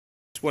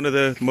It's one of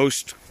the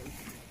most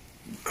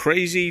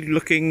crazy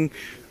looking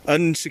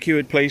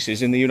unsecured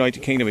places in the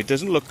United Kingdom. It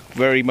doesn't look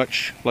very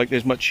much like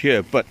there's much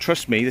here, but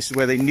trust me, this is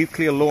where they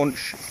nuclear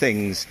launch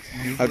things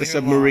out of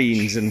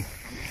submarines, and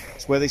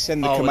it's where they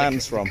send the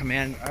commands from.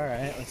 Command. All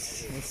right,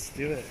 let's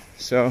do it.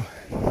 So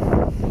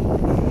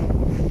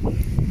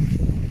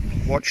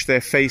watch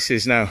their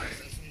faces now.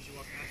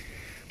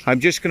 I'm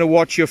just going to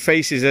watch your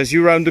faces as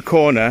you round the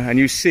corner and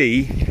you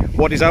see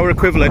what is our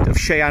equivalent of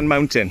Cheyenne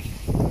Mountain.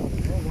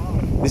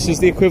 This is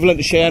the equivalent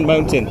of Cheyenne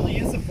Mountain.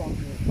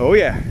 Oh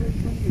yeah.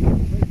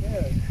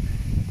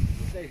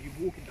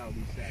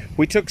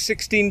 We took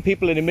 16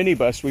 people in a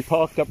minibus. We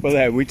parked up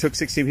there. We took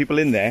 16 people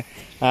in there.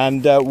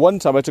 And one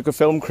time I took a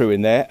film crew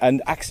in there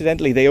and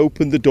accidentally they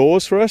opened the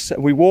doors for us.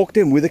 We walked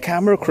in with a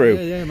camera crew.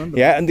 Yeah, I remember.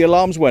 Yeah, and the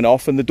alarms went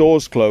off and the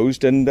doors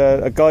closed, and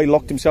a guy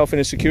locked himself in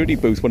a security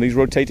booth, one of these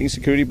rotating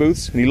security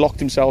booths, and he locked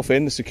himself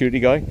in, the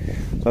security guy.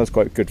 So that was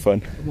quite good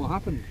fun. And what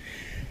happened?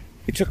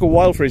 It took a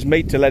while for his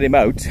mate to let him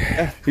out.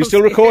 You're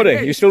still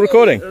recording? You're still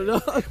recording?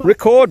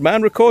 Record,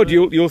 man, record.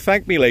 You'll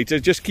thank me later.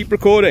 Just keep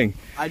recording.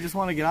 I just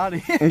want to get out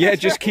of here. Yeah,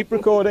 just keep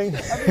recording.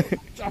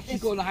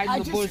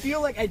 I just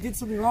feel like I did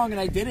something wrong and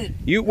I didn't.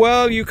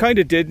 You kind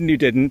of did and you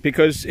didn't,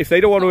 because if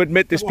they don't want to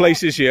admit this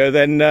place is here,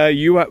 then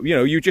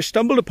you just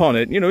stumbled upon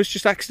it. You know, it's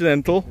just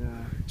accidental. Yeah.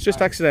 It's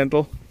just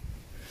accidental.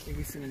 I think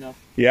we've seen enough.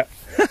 Yeah.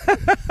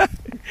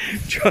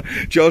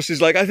 Josh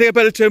is like, I think I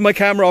better turn my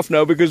camera off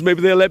now because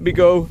maybe they'll let me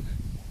go.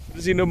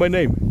 Does he know my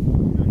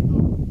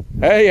name?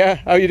 Hey, yeah,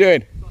 how you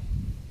doing?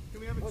 Can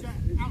we have a chat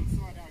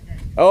outside our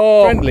game?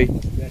 Oh, friendly.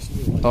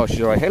 Oh,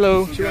 she's alright.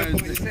 Hello.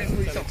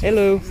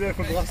 Hello.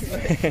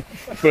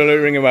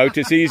 Blurring him out.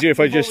 It's easier if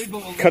I just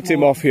cut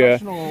him off here.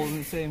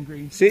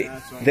 See,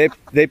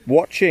 they're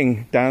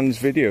watching Dan's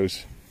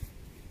videos.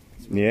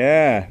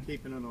 Yeah.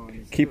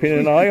 Keeping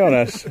an eye on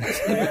us.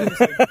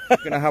 We're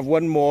going to have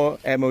one more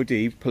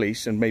MOD,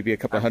 police, and maybe a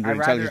couple of hundred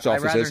intelligence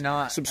officers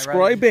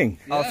subscribing.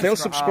 They'll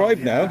subscribe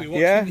now.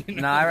 Yeah.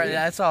 Nah,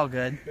 that's all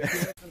good.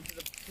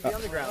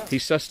 He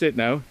sussed it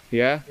now.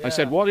 Yeah. I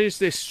said, what is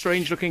this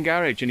strange looking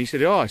garage? And he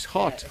said, oh, it's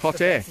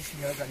hot air.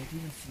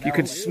 You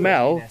can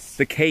smell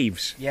the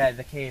caves. Yeah,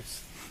 the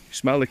caves.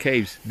 Smell the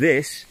caves.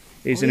 This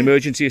is an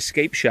emergency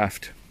escape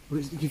shaft.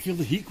 You can feel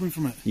the heat coming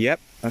from it.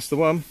 Yep, that's the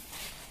one.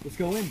 Let's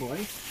go in, boy.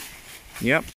 Yep.